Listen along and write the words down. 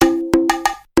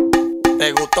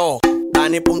¿Te gustó?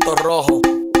 Dani.rojo,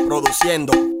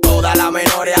 produciendo. Todas las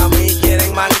menores a mí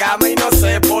quieren mangarme y no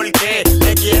sé por qué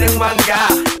me quieren mangar.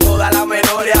 Todas las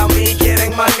menores a mí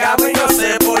quieren mangarme y no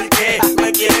sé por qué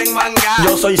me quieren mangar.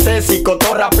 Yo soy Ceci,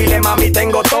 cotorra, pile, mami,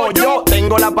 tengo todo. Yo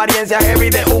tengo la apariencia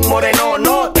heavy de un moreno.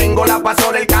 No tengo la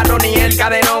paso del carro ni el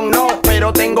cadenón, no.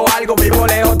 Pero tengo algo, vivo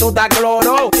lejos, tú estás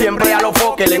cloro. Siempre a los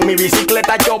Fokker, en mi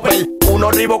bicicleta chopper.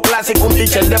 Unos Reebok clásico, un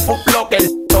t-shirt de Foot Locker.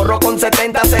 Zorro con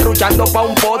 70 serruchando pa'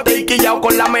 un pote. Y quillao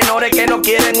con las menores que no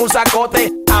quieren un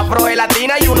sacote. Afro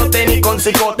gelatina y unos tenis con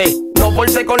cicote. No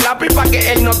force con lápiz pa'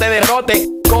 que él no te derrote.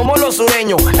 Como los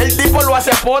sureños, el tipo lo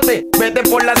hace a pote. Vete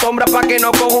por la sombra pa' que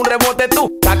no coja un rebote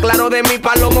tú. Está claro de mi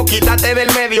palomo, quítate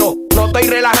del medio. No estoy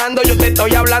relajando, yo te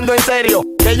estoy hablando en serio.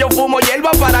 Que yo fumo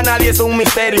hierba para nadie es un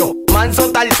misterio.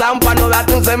 Manso Tarzán pa' no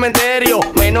darte un cementerio.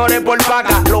 Menores por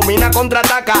paca, lo mina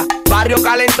contraataca. Barrio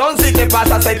calentón, si te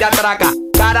pasa se te atraca.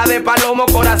 Cara de palomo,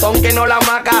 corazón que no la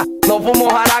maca. No fumo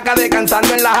jaraca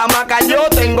descansando en la hamaca. Yo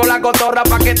tengo la cotorra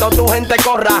pa' que toda tu gente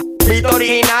corra. Beat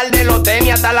original de los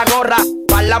tenis hasta la gorra.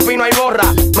 Pa'l lápiz no hay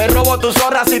borra. Me robo tu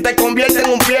zorra, si te convierte en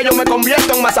un pie yo me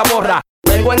convierto en mazamorra.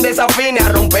 Vengo en desafine, a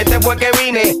romperte fue que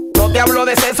vine. No te hablo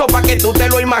de sexo pa' que tú te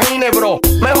lo imagines, bro.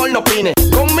 Mejor no opines,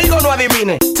 conmigo no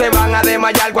adivines. Se van a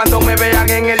desmayar cuando me vean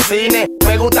en el cine.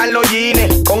 Me gustan los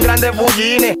jeans, con grandes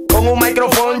bullines. Con un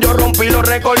micrófono yo rompí los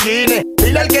recordines.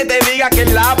 Dile al que te diga que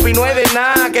el lápiz no es de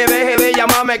nada. Que deje de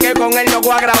llamarme que con él no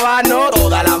voy a grabar, no.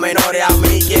 Todas las menores a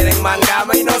mí quieren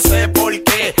mangarme y no sé por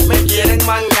qué me quieren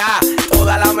mangar.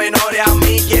 Todas las menores a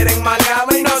mí quieren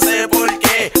mangarme y no sé por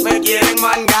qué me quieren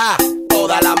mangar.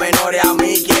 Todas las menores a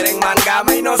mí quieren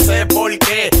mangarme y no sé por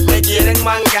qué me quieren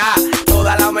mangar.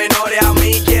 Todas las menores a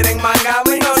mí quieren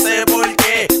mangarme y no sé por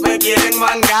qué me quieren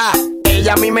mangar.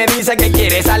 Ella a mí me dice que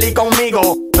quiere salir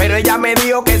conmigo, pero ella me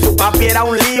dijo que su papi era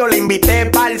un lío. Le invité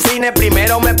para el cine,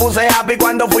 primero me puse happy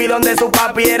cuando fui donde su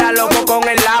papi era loco con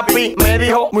el lápiz. Me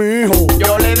dijo, mi hijo,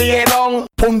 yo le dije don,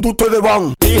 ¿dónde ustedes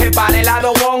van? Dije para el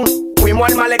lado bon.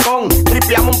 Fuimos al malecón,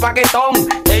 tripliamos un paquetón.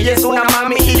 Ella es una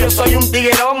mami y yo soy un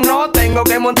tiguerón. No tengo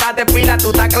que montarte pila,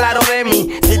 tú estás claro de mí.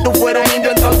 Si tú fueras un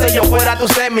indio, entonces yo fuera tu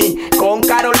semi. Con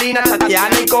Carolina,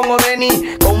 Tatiana y con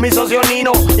Odeni. Con mi socio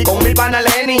Nino y con mi pana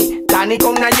Lenny. Dani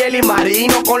con Nayeli,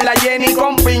 Marino con la Jenny.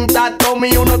 Con Pinta,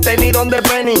 Tommy, unos tenis donde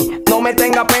Penny. No me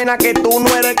tenga pena que tú no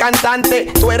eres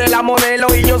cantante. Tú eres la modelo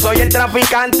y yo soy el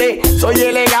traficante. Soy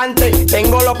elegante,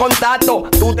 tengo los contactos.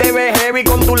 Tú te ves heavy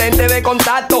con tu lente de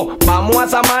contacto. Vamos a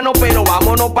esa mano, pero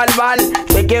vámonos pa'l bar.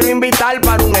 Te quiero invitar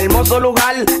para un hermoso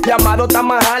lugar llamado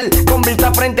Tamajal, con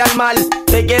vista frente al mar.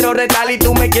 Te quiero retar y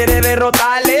tú me quieres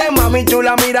derrotar. Mami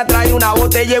chula, mira, trae una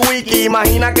botella de whisky.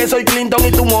 Imagina que soy Clinton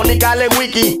y tu Mónica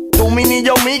Lewinsky. Tú mini,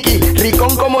 yo Mickey,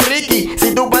 ricón como Ricky.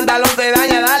 Si tu pantalón se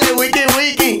daña, dale wiki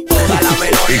wiki.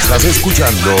 Estás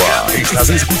escuchando a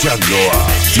DJ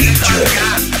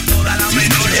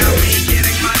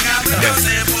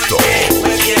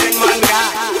me quieren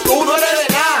mangar. Tú no eres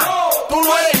de nada, tú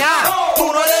no eres nada, tú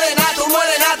no eres de nada, tú no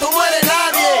eres nada, tú no eres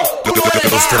nadie. Tú no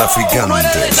eres Los traficantes. tú no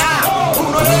eres de nada, tú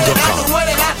no eres de nada, tú no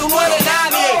eres nada, tú no eres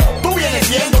nadie. Tú vienes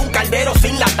siendo un caldero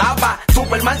sin la tapa,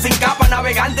 Superman sin capa,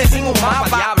 navegante sin un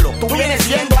mapa. Diablo, tú vienes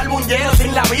siendo álbum lleno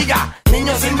sin la viga,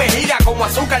 niño sin vejiga, como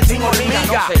azúcar sin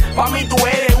hormiga. Pa' mí tú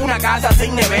eres una casa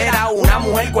sin nevera, una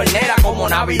mujer cuernera como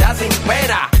Navidad sin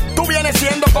pera. Tú vienes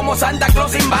siendo como Santa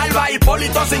Claus sin barba,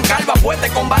 Hipólito sin calva, fuerte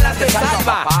con balas de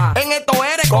salva. En esto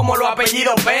eres como los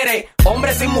apellidos Pérez,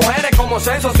 hombres sin mujeres como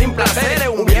Censo sin placeres,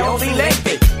 un viejo sin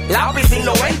lente, lápiz sin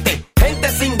los 20,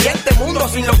 gente sin dientes, mundo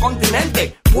sin los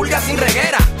continentes, pulga sin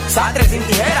reguera, sastre sin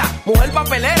tijera, mujer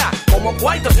papelera como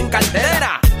cuarto sin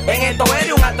cartera. En esto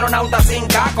eres un astronauta sin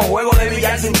caco, juego de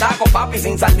billar sin taco, papi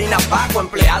sin sardina Paco,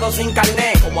 empleado sin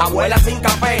carnet, como abuela sin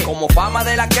café, como fama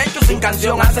de la quechu sin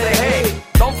canción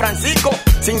ACDG. Don Francisco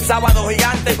sin sábado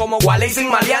gigante, como Wally sin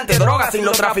maleante, droga sin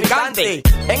los traficantes.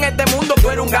 En este mundo tú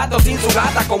eres un gato sin su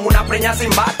gata, como una preña sin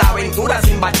bata, aventura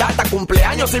sin bachata,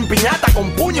 cumpleaños sin piñata,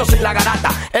 con puños sin la garata,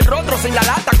 el rostro sin la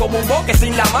lata, como un boque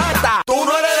sin la mata. Tú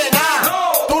no eres de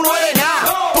nada, tú no eres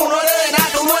nada, tú no eres de nada,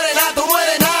 tú no eres nada, tú no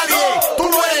eres nadie. Tú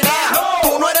no eres nada,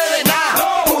 tú no eres de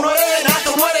nada, tú no eres de nada,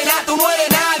 tú no eres nada, tú no eres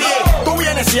nadie. Tú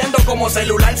vienes siendo como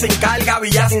celular sin carga,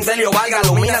 villa sin celio valga,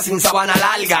 lumina sin sabana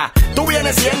larga. Tú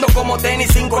vienes siendo como tenis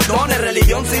sin cordones,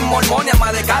 religión sin mormones,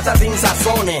 ama de casa sin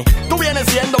sazones. Tú vienes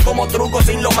siendo como truco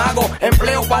sin lo mago,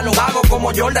 empleo pa' los vagos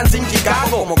como Jordan sin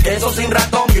Chicago, como queso sin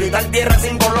ratón, gritar tierra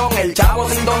sin Colón, el chavo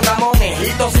sin Don Ramón,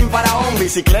 Egipto sin faraón,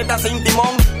 bicicleta sin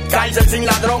timón, cárcel sin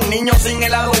ladrón, niño sin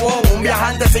helado bon, un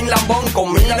viajante sin lambón,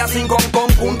 comida sin concón,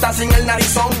 punta sin el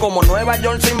narizón, como Nueva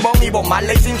York sin bon y Bob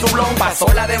Marley sin su blon,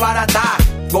 pasola de barata,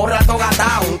 gorra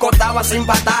togatá, un cotaba agua sin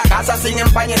patá, casa sin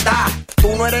empañetar.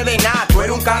 Tú no eres de nada, tú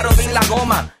eres un carro sin la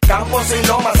goma. Campo sin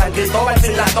loma, San Cristóbal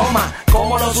sin la toma.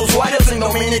 Como los usuarios sin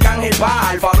Dominican Hip Hop.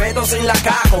 Alfabeto sin la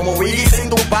K, como Biggie sin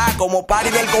Tupac. Como party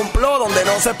del complot donde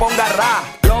no se ponga ra.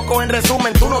 Loco, en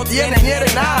resumen, tú no tienes ni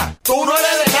eres nada. Tú no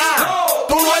eres de nada,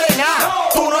 tú no eres nada.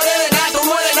 Tú no eres de nada, tú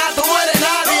no eres nada, tú no eres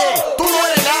nadie. Tú no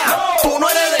eres nada, tú no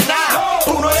eres de nada.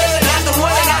 Tú no eres de nada, tú no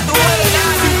eres nada, tú no eres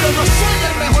nada. Si yo no soy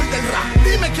el mejor del rap,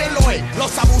 dime quién lo es.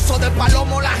 Los abusos de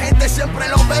Palomo la gente siempre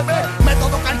los bebe.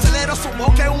 Método carcelero,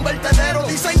 sumo que es un vertedero.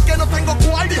 Dicen que no tengo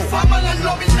cuarto, difaman al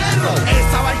nominero.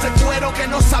 Esa balsa de cuero que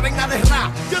no saben nada de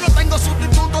rap. Yo no tengo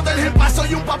sustituto del jefazo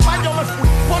y un papá. Yo me fui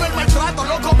por el maltrato,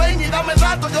 loco ven y dame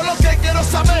dato. Yo lo que quiero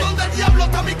saber, ¿dónde diablo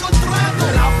está mi contrato?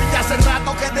 Lapiz hace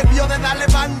rato que debió de darle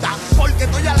banda. Porque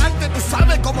estoy adelante, tú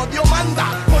sabes como Dios manda.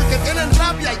 Porque tienen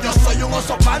rabia y yo soy un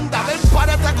oso panda. Ven,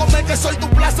 párate a comer que soy tu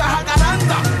plaza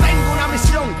jacaranda. Tengo una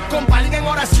misión, compartir en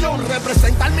oración.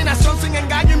 Representar mi nación sin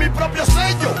engaño y mi propio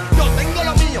sello. Yo tengo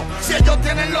lo mío, si ellos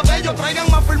tienen lo de ellos. Traigan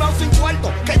más firmado sin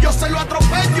cuarto, que yo se lo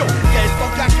atropello. Que esto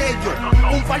que aquello,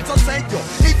 un falso sello.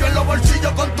 Y yo en los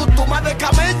bolsillos con tu tuma de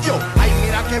camello. Ay,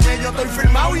 mira que bello, estoy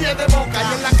firmado y es de boca.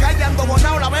 Y en la calle ando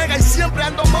bonao la vega y siempre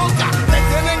ando moca. Me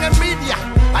tienen envidia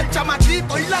al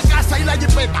chamaquito y la casa y la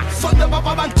jipeta son de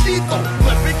papá banquito.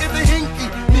 No es piquete y hinky,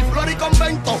 ni flor y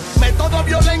convento. Método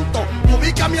violento,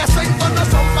 ubica mi acento, no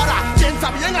son para.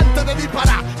 Piensa bien antes de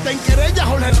disparar. Ten querella,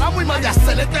 Jorge Ramos y Maya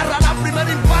Celeste Rara, primer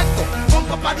impacto. Con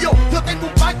papá Dios, yo tengo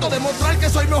un pacto. Demostrar que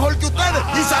soy mejor que ustedes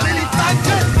y salir intacto.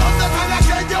 ¿Dónde están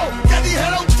aquellos que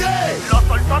dijeron que? Los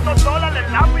soltó $2,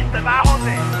 el lápiz te va a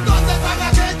joder. ¿Dónde están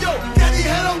aquellos que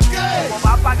dijeron que? ¿Cómo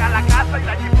va a pagar la casa y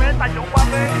la jipeta? Yo voy a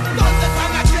ver. ¿Dónde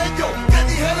están aquellos que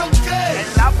dijeron que? El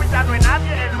lápiz ya no es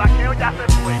nadie, el vaqueo ya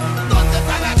se fue. ¿Dónde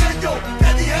están aquellos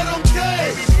que dijeron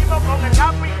que? Vivimos con el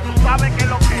lápiz, tú sabes que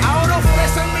lo que es. Ahora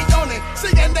ofrecen millones,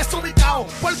 siguen desubicados.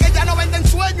 Porque ya no venden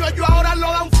sueños, ellos ahora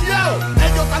lo dan fiado.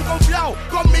 Ellos tan confiados,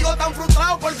 conmigo tan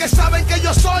frustrados. Porque saben que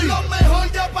yo soy lo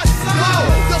mejor ya pasado.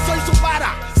 Yo soy su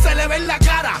para, se le ve en la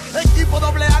cara. Equipo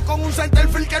AA con un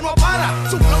centerfield que no para.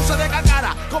 Su flow se deja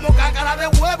cara, como cácara de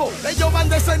huevo. Ellos van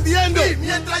descendiendo y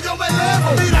mientras yo me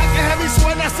elevo. Mira que heavy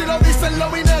suena si lo dicen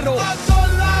los mineros.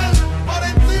 Por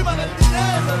encima del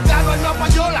dinero. Ya no es una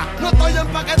payola, no estoy en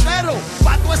paquetero.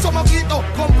 Pa' tú esos moquitos,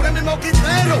 compré mi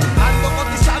moquitero. Ando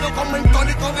cotizado con mentol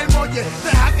y con el molle.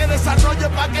 Deja que desarrolle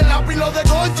pa' que el lápiz lo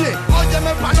degolle.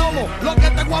 Óyeme Palomo, lo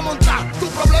que te voy a montar. Tu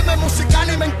problema es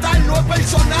musical y mental, no es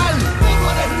personal. Tú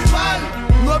no eres rival,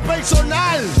 no es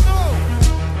personal.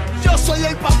 Yo soy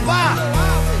el papá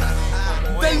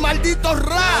del maldito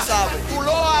rap. Tú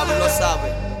lo sabes, lo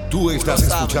sabes. Tú estás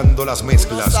escuchando las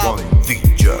mezclas con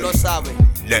DJ. Tú lo sabes.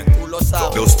 Tú lo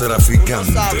sabes. Los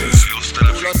traficantes.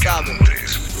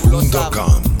 Los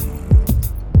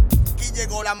Aquí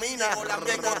llegó la mina,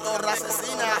 que cotorra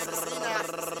asesina.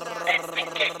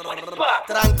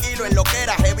 Tranquilo en lo que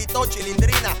era, evitó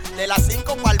chilindrina. De las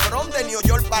 5 pa'l Bronx, de New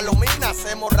York palomina.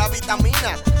 Hacemos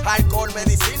vitamina, alcohol,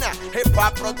 medicina.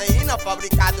 Hip-hop, proteína,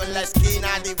 fabricado en la esquina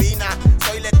divina.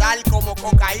 Soy letal como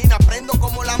cocaína, prendo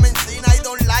como la mencina y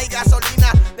don't like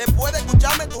gasolina. Después de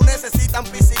escucharme tú necesitas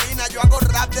piscina. Yo hago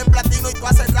rap de platino y tú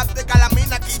haces rap de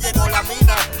calamina. Aquí llegó la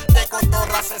mina, de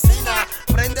cotorra asesina.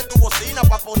 Prende tu bocina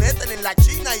pa' ponértela en la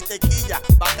china y tequilla.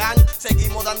 Bacán,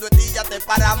 seguimos dando estilla, te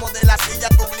paramos de la silla,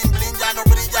 tu bling bling ya no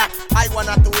brilla. I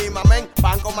wanna tu man,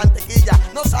 pan con mantequilla.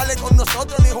 No sale con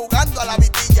nosotros ni jugando a la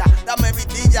vitilla. Dame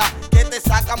vitilla, que te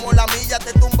sacamos la milla,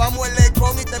 te tumbamos el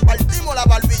lecón y te partimos la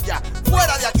barbilla.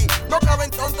 Fuera de aquí, no caben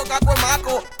tonto caco de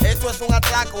maco. Esto es un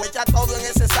atraco, echa todo en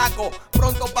ese saco.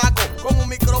 Pronto Paco, con un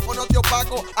micrófono te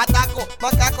opaco. Ataco,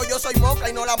 macaco, yo soy moca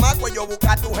y no la maco. Yo busco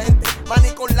a tu gente, maní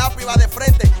con lápiz va de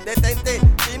frente. Detente,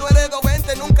 si no eres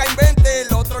 220 nunca invente.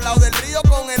 El otro lado del río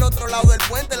con el otro lado del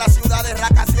puente. La ciudad de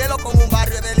rascacielos con un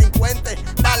barrio de delincuentes.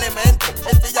 Dale mente,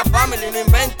 Estilla Family no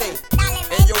invente.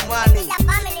 Ellos mani,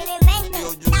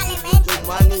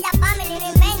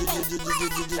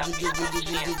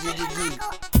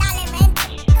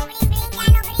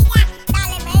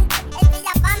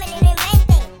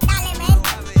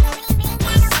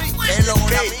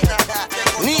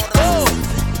 Nico,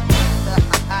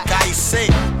 Caicé,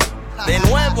 de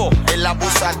nuevo el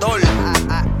abusador.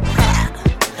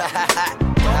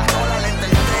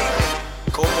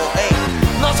 Como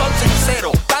no son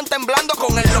sinceros, están temblando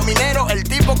con el lominero. El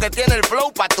tipo que tiene el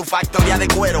flow pa' tu factoría de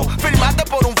cuero. Firmaste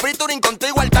por un featuring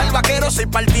contigo al tal vaquero. Si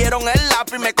partieron el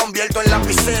lápiz me convierto en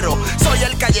lapicero. Soy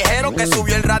el callejero que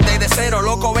subió el rate de cero.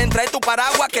 Loco ven trae tu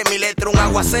paraguas que mi letra un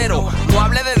aguacero. No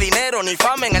hable de dinero ni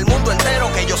fama en el mundo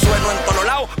entero. Que yo sueno en todos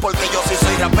lados porque yo sí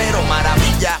soy rapero.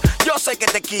 Maravilla, yo Yo sé que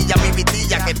te quilla mi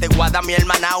vitilla, que te guarda mi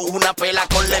hermana una pela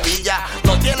con levilla.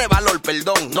 No tiene valor,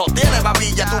 perdón, no tiene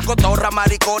babilla. Tu cotorra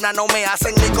maricona no me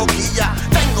hacen ni coquilla.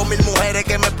 Tengo 1000 mujeres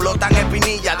que me explotan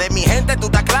espinilla. De mi gente tú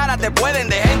estás clara, te pueden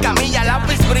dejar en camilla.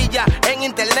 Lápiz brilla en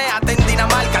internet, hasta en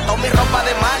Dinamarca. Toda mi ropa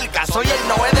de marca, soy el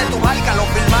Noé de tu barca. Lo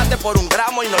filmaste por 1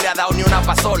 gramo y no le ha dado ni una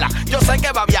pasola. Yo sé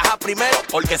que va a viajar primero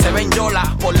porque se ven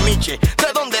yola por Miche.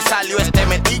 ¿De dónde salió este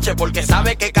metiche? Porque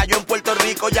sabe que cayó en Puerto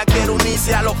Rico, ya quiere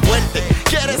unirse a los fuertes.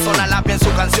 Quiere sonar Lapiz en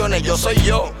sus canciones, yo soy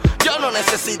yo. Yo no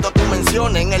necesito tu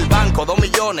menciones. En el banco 2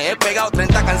 millones, he pegado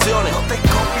 30 canciones. No te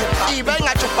copies, y ven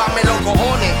a chuparme los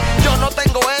cojones. Yo no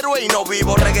tengo héroe y no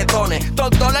vivo reggaetones.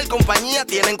 Toda la compañía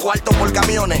tienen cuarto por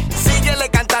camiones. Síguele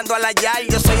cantando a la Yay,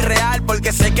 yo soy real.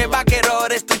 Porque sé que vaquero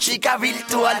eres tu chica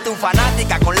virtual. Tu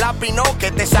fanática con Lapiz no,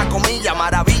 que te saco milla.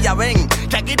 Maravilla, ven,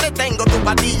 que aquí te tengo tu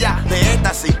patilla de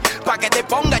éxtasis, pa' que te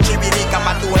ponga chivirica.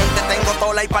 Pa' tu gente tengo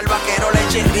tola y pa'l vaquero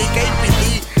leche rica y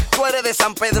pití. Tú eres de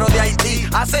San Pedro de Haití.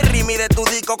 Hace rimi de tu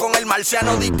disco con el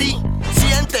marciano de ti.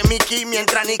 Siente mi ki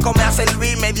mientras Nico me hace el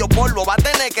beat. Medio polvo, va a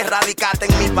tener que radicarte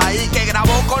en mi país. Que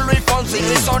grabó con Luis Fonsi,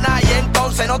 no hizo nada. Y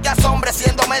entonces no te asombres,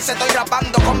 siendo meses estoy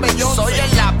rapando con Beyoncé. Soy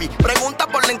el Lapiz, pregunta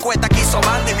por la encuesta que hizo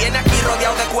Bandy. Viene aquí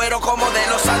rodeado de cuero como de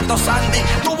los Santos Sandy.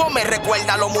 Tu voz me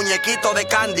recuerda a los muñequitos de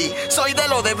Candy. Soy de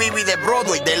lo de Bibi, de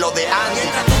Broadway, de lo de Andy.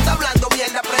 Mientras tú estás hablando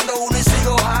mierda, prendo uno y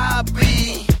sigo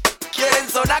happy. Quieren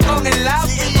sonar con el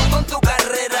Lapiz. Sigue tú con tu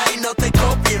carrera y no te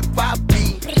copies,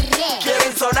 papi.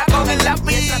 Quieren sonar con el Lapiz.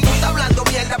 Mientras tú estás hablando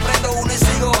mierda, prendo uno y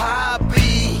sigo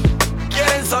happy.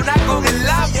 Quieren sonar con el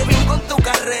Lapiz. Sigue bien con tu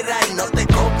carrera y no te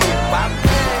copies,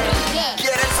 papi.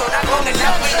 Quieren sonar con el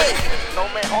Lapiz. Lo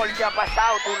mejor que ha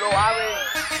pasado, tú lo sabes.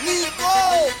 Nico,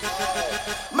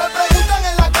 me preguntan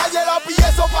en la calle Lapiz,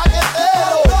 esos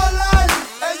paqueteros.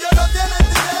 Ellos no tienen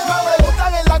dinero. Me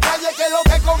preguntan en la calle qué es lo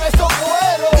que con esos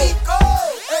cueros. Nico,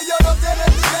 ellos no tienen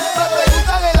dinero. Me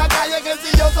preguntan en la calle que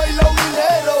si yo soy los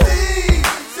mineros. Sí,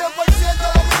 100%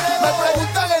 los mineros. Me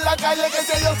preguntan en la calle que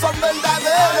si ellos son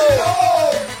verdaderos.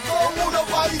 Son unos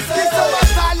paiseros.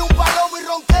 Quise matarle un palomo y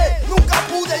ronqué. Nunca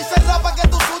pude y se rapa que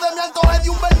tú sudes. Me antojé de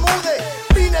un bermúdez.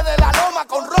 Vine de la loma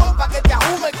con rompa que te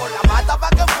ajume. Con la mata pa'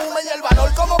 que fume y el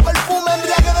valor como perfume.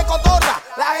 Embriague de cotorra.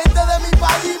 La gente de mi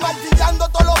país martillando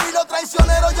todos los vinos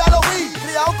traicioneros, ya lo vi.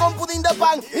 Criado con pudín de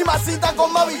pan y masita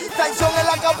con Mavi. Traición en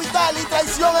la capital y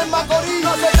traición en Macorís.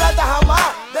 No se trata jamás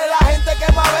de la gente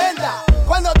que más venda.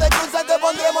 Cuando te cruces te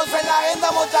pondremos en la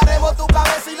agenda. Mocharemos tu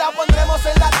cabeza y la pondremos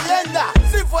en la tienda.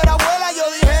 Si fuera abuela yo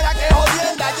dijera que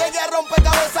jodienda. Llegué a romper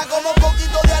cabeza como un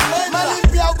poquito de almendra. Me he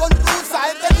limpiado con truza.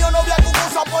 He tenido novia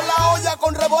cucusa por la olla.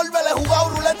 Con revólver he jugado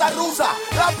ruleta rusa.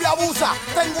 Lapiz abusa.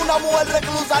 Tengo una mujer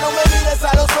reclusa. No me mires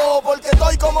a los ojos porque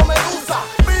estoy como medusa.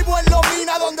 Vivo en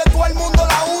Lomina donde todo el mundo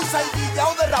la usa. Y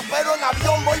guillao de rapero en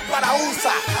avión voy para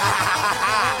USA.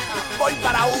 Voy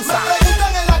para USA. Me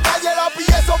preguntan en la calle Lapiz,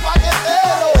 esos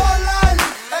paqueteros.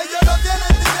 Ellos no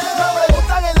tienen dinero. Me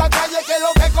preguntan en la calle qué es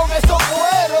lo que con esos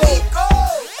cueros.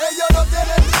 Ellos no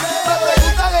tienen dinero. Me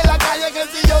preguntan en la calle que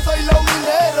si yo soy los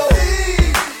mineros.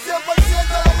 Sí, 100%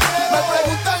 los mineros. Me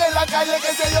preguntan en la calle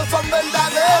que si ellos son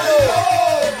verdaderos.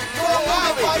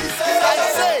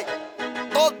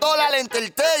 $2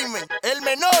 Entertainment, el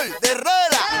menor de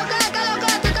Herrera. ¿Qué lo que?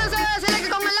 Estoy cansado de decirle que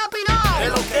con el Lapiz no. ¿Qué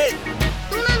lo que?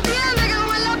 ¿Tú no entiendes que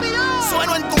con el Lapiz no?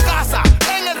 Sueno en tu casa,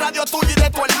 en el radio tuyo y de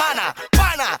tu hermana.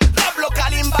 Pana, rap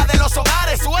local invade los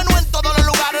hogares. Sueno en todos los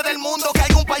lugares del mundo que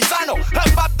hay un paisano.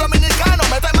 Rap dominicano,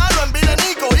 mete mano en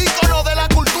Vilenico. Ícono de la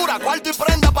cultura, cuarto y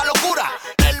prenda pa' locura.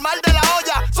 El mal de la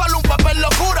olla, solo un papel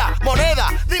locura. Moneda,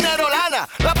 dinero, lana,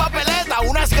 la papeleta.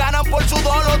 Unas ganan por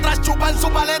sudor, otras chupan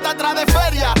su paleta atrás de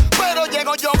feria. Pero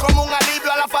llego yo como un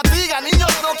alivio a la fatiga. Niños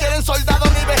no quieren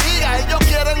soldados ni vejiga. Ellos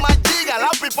quieren más giga.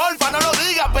 Lapiz, porfa, no lo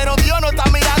diga. Pero Dios no está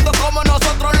mirando como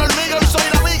nosotros los hormigas. Soy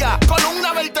la viga,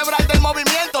 columna vertebral del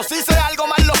movimiento. Si sé algo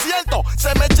mal lo siento,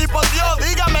 se me chipoteó.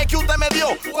 Dígame que usted me dio,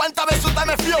 cuántas veces usted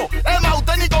me fió. Es más,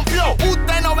 usted ni confió,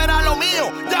 usted no verá lo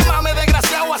mío. Llámame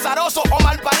desgraciado, azaroso o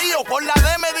malparido. Por la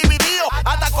D me dividió,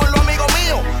 hasta con los amigos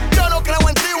míos. Yo no creo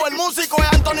en ti, o el músico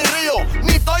es Anthony Río.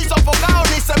 Ni estoy sofocado,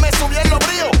 ni se me subió en los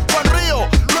bríos. Con Río,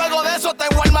 luego de eso te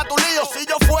vuelva tu lío. Si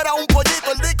yo fuera un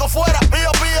pollito, el disco fuera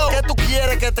pío pío. ¿Qué tú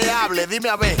quieres que te hable? Dime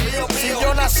a ver. Si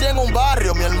yo nací en un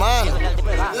barrio, mi hermano.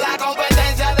 La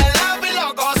competencia del Lapiz,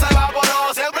 loco, se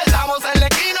evaporó. Siempre estamos en la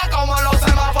esquina como los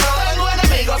semáforos. Tengo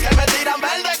enemigos que me tiran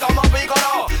verde como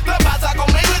pícoro. Te pasa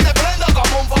conmigo y te prendo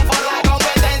como un fósforo. La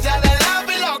competencia del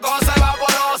Lapiz, loco, se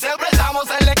evaporó. Siempre estamos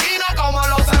en la esquina como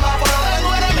los semáforos.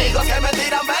 Tengo enemigos que me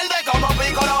tiran verde como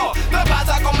pícoro. Te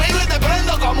pasa conmigo y te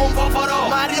prendo como un fósforo.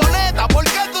 Marioneta, ¿por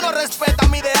qué tú no respetas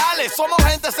mis ideales? Somos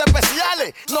gentes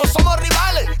especiales, no somos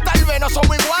rivales. Tal vez no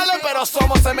somos iguales, pero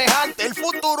somos semejantes. El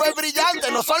futuro es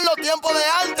brillante, no son los tiempos de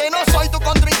antes. No soy tu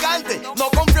contrincante,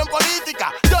 no confío en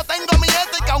política. Yo tengo mi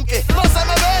ética, aunque no se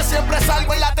me ve. Siempre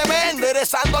salgo en la TV,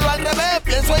 enderezándolo al revés.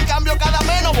 Pienso en cambio cada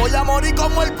menos, voy a morir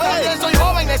como el pez. Soy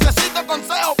joven, necesito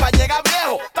consejos para llegar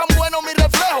viejo. Tan bueno mi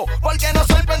reflejo, porque no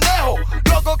soy pendejo.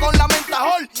 Loco con la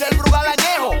mentajol y el brugal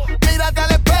añejo. Mírate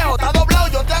al espejo, está doblado,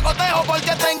 yo te agotejo.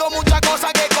 Porque tengo muchas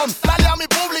cosas que contarle a mi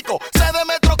público. Sé de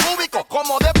metro cúbico,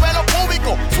 como de pelo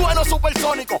púbico. Sueno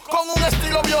supersónico, con un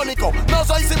estilo biónico. No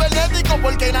soy cibernético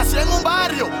porque nací en un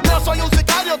barrio. No soy un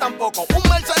sicario tampoco, un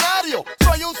mercenario.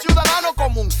 Soy un ciudadano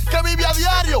común que vive a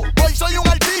diario. Hoy soy un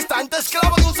artista, antes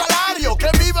esclavo de un salario. Que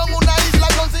vive en una isla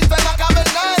con sistema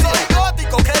cavernario. Soy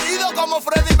gótico, querido como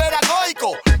Freddy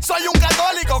Veragoico. Soy un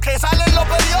católico que sale en los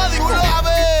periódicos.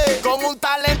 Con un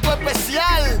talento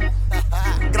especial.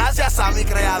 Gracias a mi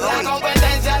creador. La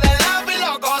competencia del lápiz,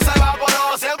 loco, se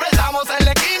evaporó. Siempre estamos en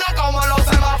la esquina como los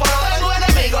semáforos. Tengo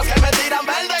enemigos que me tiran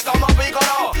verde como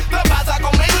pícoro. Te pasa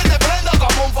conmigo y te prendo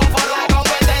como un fósforo. La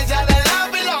competencia del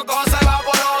lápiz, loco, se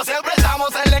evaporó. Siempre estamos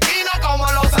en la esquina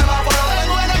como los semáforos.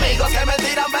 Tengo enemigos que me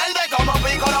tiran verde como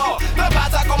pícoro. Te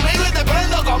pasa conmigo y te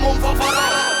prendo como un fósforo.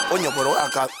 Coño, pero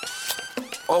acá.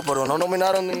 Oh, pero no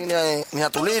nominaron ni a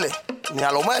Tulile, ni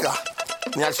al Omega,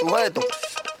 ni al Sujeto.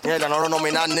 Mira, no lo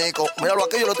nominan, Nico. Míralo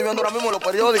aquí, yo lo estoy viendo ahora mismo en los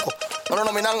periódicos. No lo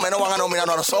nominan, menos van a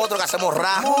nominarnos a nosotros que hacemos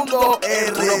rap. Mundo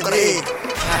RD.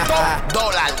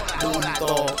 Dólar.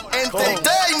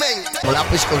 Entertainment. Con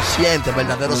Lapiz Conciente,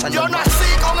 verdadero años. Yo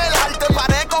nací con el arte,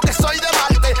 parezco que soy de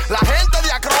Marte. La gente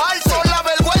de Acroal son la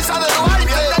vergüenza de Duarte.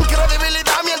 Pierden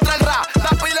credibilidad mientras el rap la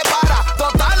pile para.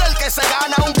 Total, el que se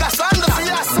gana un casando si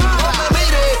la sabe. No me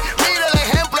mire el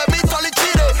ejemplo, he visto al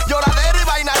Ichire. Lloradero y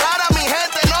vaina rara, mi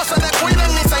gente no se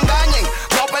descuiden ni se engañen.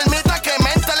 No permita que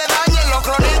mente le dañen. Los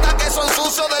cronistas que son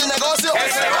sucios del negocio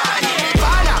que se bañen.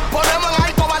 Pana, ponemos en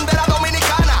alto bandera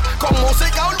dominicana. Con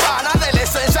música urbana de la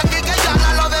esencia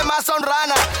quiqueyana. Los demás son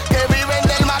ranas que viven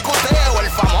del macuteo. El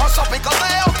famoso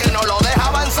picoteo que no lo deja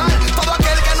avanzar. Todo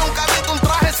aquel que nunca ha visto un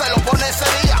traje se lo pone ese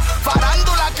día.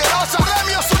 Farándula asquerosa,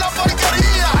 premios una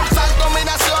porquería. Alzar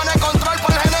dominaciones, control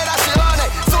por generaciones.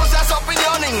 Sucias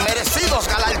opiniones, inmerecidos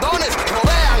galardones.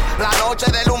 Rodean la noche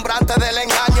delumbrante del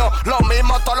engaño. Lo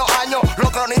mismo todos los años,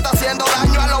 los cronistas haciendo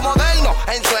daño a lo moderno.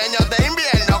 En sueños de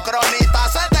invierno,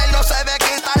 cronistas eternos se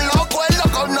desquitan los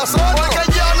cuernos con nosotros. Porque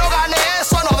yo no gané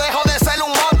eso, no dejo de ser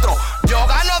un monstruo. Yo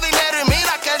gano dinero y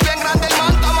mira que es bien grande el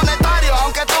monto monetario.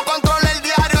 Aunque tú controles el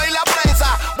diario y la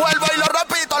prensa. Vuelvo y lo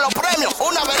repito, los premios,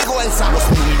 una vergüenza. Los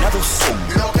nominados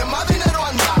son Lo que más dinero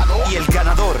han dado y el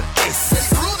ganador es el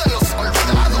club de los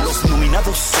olvidados. los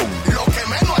nominados son Lo que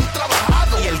menos han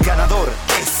trabajado y el ganador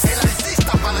es el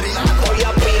artista padrinado. Estoy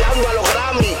aspirando a los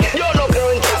Grammy. Yo no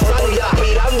creo en casar. Estoy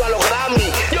aspirando a los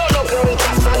Grammy. Yo no creo en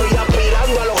casar. Estoy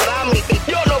aspirando a los Grammy.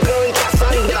 Yo no creo en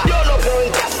casar. Yo no creo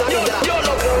en casar. Yo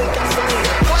no creo en casar.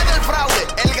 Después del fraude,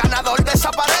 el ganador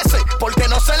desaparece porque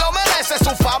no se lo merece.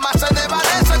 Su fama se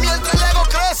desvanece mientras el ego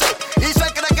crece y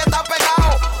se cree que está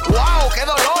pegado. ¡Wow! ¡Qué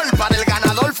dolor para el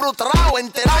ganador frustrado!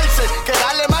 Enterarse que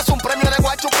darle más un premio de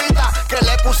guachupita que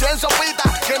le pusieron sopita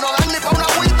que no dan ni pa' una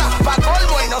agüita. Pa'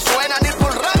 colmo y no suena ni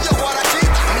por radio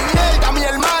guarachita. Mierda, mi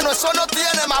hermano, eso no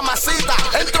tiene mamacita.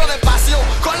 Entro despacio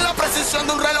con la precisión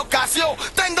de un reloj Casio.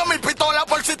 Tengo mi pistola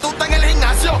por si tú estás en el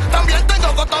gimnasio. También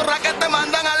tengo cotorra que te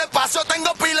mandan al espacio.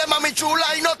 Tengo pile, mami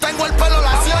chula, y no tengo el pelo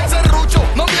lacio. Serrucho,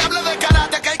 no me hables de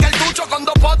karate que hay cartucho. Con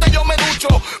 2 potes yo me ducho.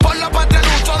 Por la patria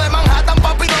lucho de Manhattan,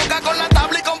 papi roca con la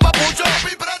tabla y con papucho.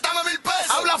 Papi, préstame 1000 pesos.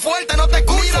 Habla fuerte, no te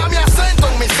escucho. Mira mi acento,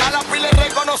 en mi sala pile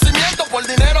reconocimiento. Por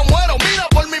dinero muero, mira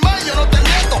por mi mal, yo no te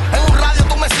miento. En un radio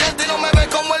tú me sientes y no me ves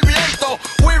como el viento.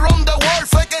 We run the world,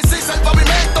 fue que existe el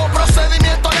pavimento.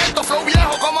 Procedimiento lento, flow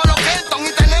viejo como los Kenton.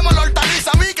 Y tenemos la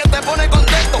hortaliza a mí que te pone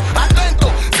contento.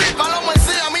 Atento, sí, palomo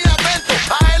encima, mira atento.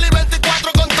 A él y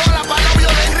 24 con toda la pala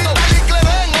violento. Dale y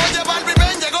Cleden, oye Barbie,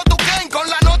 ven, llegó tu Ken. Con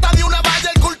la nota de una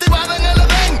valla cultivada en el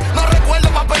Edén. No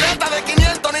recuerdo papeleta de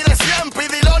 500 ni de 100.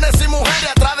 Pidilones y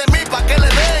mujeres atrás de mí pa' que le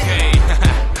den.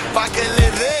 Pa' que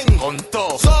le den. con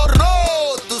todo. Zorro,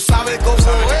 tú sabes cómo es.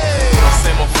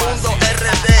 Hacemos Mundo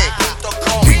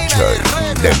RD.com.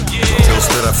 Los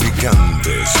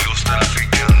traficantes.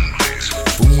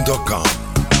 Lostraficantes.com.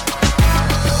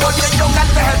 Oye, yo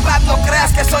antes el rap, no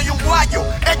creas que soy un guayo.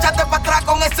 Échate para atrás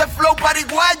con ese flow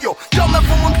pariguayo. Yo me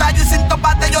fumo un tallo y sin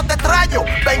topate yo te trayo.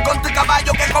 Ven con tu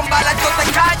caballo que con balas yo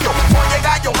te callo. Oye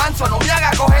gallo, manso, no me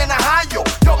hagas coger najallo.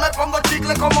 Yo me pongo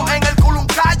chicle como en el culo un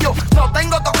callo. No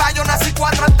tengo tocayo, nací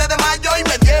 4 antes de mayo. Y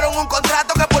me dieron un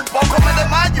contrato que por poco me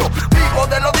desmayo. Vivo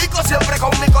de lo dico, siempre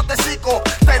con mi cotecico.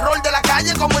 Terror de la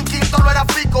calle como en Quinto lo era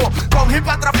Fico. Con hip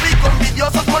trafico,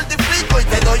 envidiosos mortifico.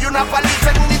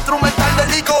 instrumental de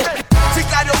Lico.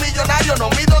 Sicario millonario, no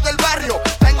mido del barrio.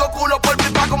 Tengo culo por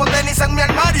pipa como tenis en mi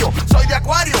armario. Soy de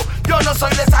Acuario, yo no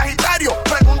soy de Sagitario.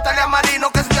 Pregúntale a Marino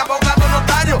que es mi abogado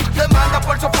notario. Demanda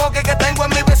por sofoque que tengo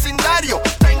en mi vecindario.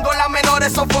 Tengo las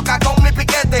menores sofoca con mi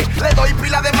piquete. Le doy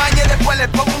pila de maña y después le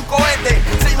pongo un cohete.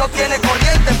 Si no tiene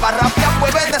corriente, para rapear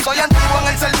pues vete. Soy antiguo en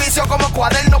el servicio como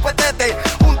cuaderno petete.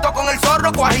 Junto con el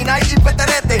zorro, cuajina y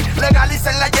peterete.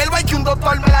 Legalicen la hierba y que un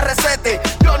doctor me la recete.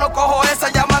 Yo no cojo esa,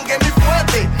 llaman que mi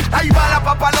fuerte. Ahí va la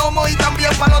papalomo y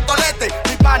también pa' los toletes.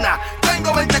 Mi pana,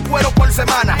 tengo 20 cueros por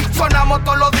semana. Sonamos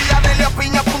todos los días de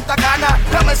Piña Punta Cana.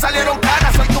 Ya me salieron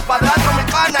canas, soy tu padrastro, mi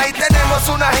pana. Y tenemos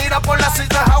una gira por las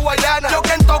islas hawaianas. Yo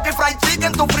Kentucky Fried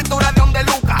Chicken, tu fritura de donde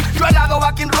Luca. Yo helado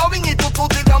Bakin Robin y tu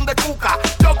tutti de donde Cuca.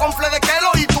 Yo con fle de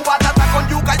kelo y tu batata con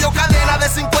yuca. Yo cadena de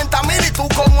 50,000 y tú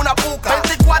con una puca.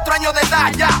 24 años de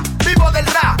edad ya, vivo del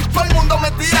rap. Todo el mundo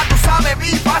me tira, tú sabes,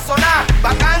 vi, pa' sonar.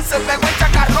 Bacán, se pegó el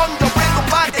chacarrón, yo prendo un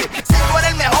bate. Si tú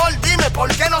eres el mejor, dime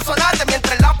por qué no sonaste.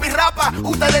 Mientras el lápiz rapa,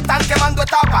 ustedes están quemando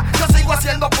etapas. Yo sigo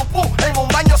haciendo pupú en un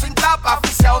baño sin tapa.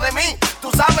 Aficiado de mí,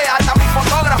 tú sabes, hasta mi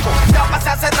fotógrafo. Ya pasé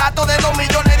hace rato de 2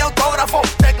 millones de autógrafos.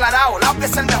 Declarado, Lapiz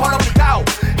es el mejor obligado.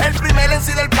 El primer en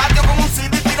sí del patio con un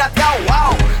CD pirateado.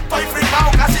 Wow, estoy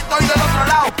firmado, casi estoy del otro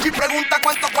lado. Y pregunta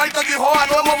cuántos cuartos de Joa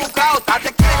no hemos buscado.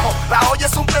 Estate quieto, la olla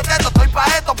es un pretexto. Estoy pa'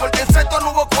 esto porque en seto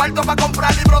no hubo cuarto para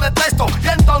comprar libros de texto. Y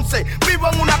entonces, vivo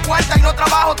en una cuarta y no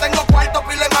trabajo. Tengo cuarto,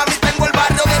 pile mami, tengo el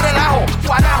barrio de relajo.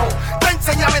 Guanajo, te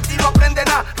enseña a vestir, no aprende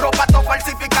nada. Ropa todo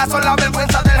falsificada, son la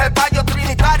vergüenza del jepayo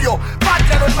trinitario.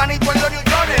 Patero, hermanito, en los New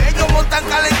York. Ellos montan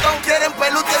calentón, quieren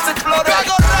peluches y flores.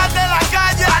 Yo hago rap de la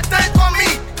calle, atento a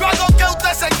mí. Yo hago que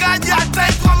usted se calle,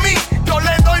 atento a mí. Yo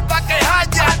le doy pa' que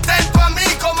haya, atento a mí,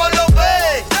 como lo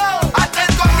ve.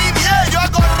 Atento a mí, bien. Yo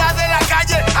hago rap de la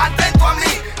calle, atento a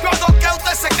mí. Yo hago que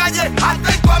usted se calle,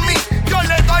 atento a mí. Yo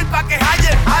le doy pa' que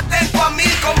haya, atento a mí,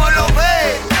 como lo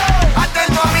ve.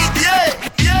 Atento a mí,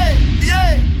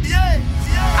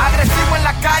 agresivo en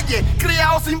la calle,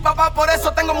 criado sin papá, por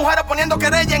eso tengo mujeres poniendo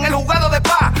querella en el juzgado de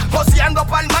paz. Joseando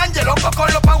pa'l manje, loco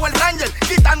con los Power Rangers,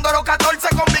 quitando los 14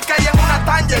 con BK en una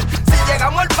Tanger. Si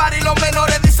llegamos al party los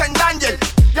menores dicen danger.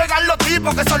 Llegan los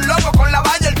tipos que son locos con la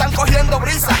Bayer, están cogiendo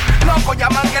brisa. Locos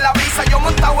llaman que la visa, yo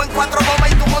montado en 4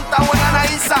 gomas y tú montado en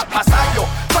Anaísa. Pasayo,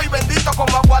 soy bendito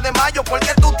como agua de mayo,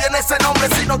 porque tú tienes ese nombre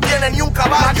si no tienes ni un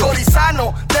caballo.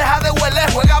 Corizano, deja de huele,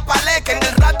 juega palé, que en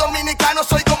el rap dominicano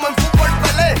soy como en fútbol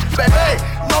Pelé. Bebé,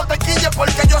 no te quilles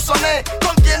porque yo soné.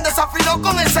 ¿Con quién desafinó?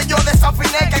 Con ese yo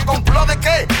desafiné. ¿Que compló de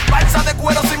qué? Balsa de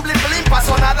cuero sin blin blin.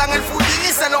 Pasó nada en el Fuji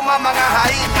y se lo maman a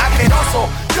Jaín. Aqueroso,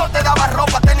 yo te daba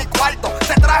ropa, tenis cuarto.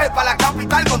 Te traje pa' la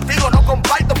capital, contigo no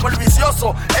comparto por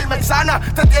vicioso. El Mexana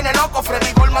te tiene loco.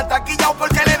 Freddy Goldman taquillao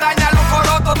porque le daña a los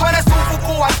corotos. Tú eres un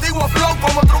fuku, antiguo flow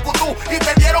como trucutú. Y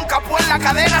te dieron capó en la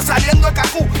cadena saliendo de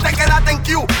Cacú. Te quedaste en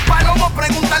Q. Palomo,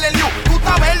 pregúntale el Liu. Tú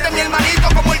estás verde, mi hermanito,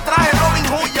 como el traje Robin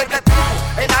Hood. Y el de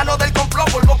tipo, enano del complot,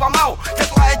 polvo pamao. Que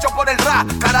tú has hecho por el rap,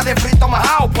 cara de frito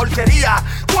majao, porquería.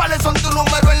 ¿Cuáles son tus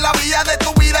números en la vía de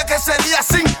tu vida que ese día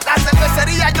sin la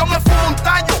cervecería yo me fumo un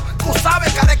tallo? Tú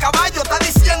sabes, cara de caballo, está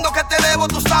diciendo que te debo,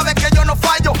 tú sabes que yo no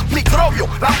fallo. Microbio,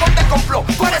 lambón de complot,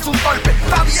 tú eres un torpe.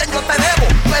 Está bien, yo te debo,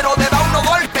 pero te da unos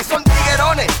golpes. Son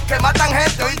tiguerones que matan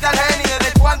gente, oíste al genio.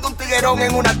 ¿Desde cuándo un tiguerón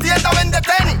en una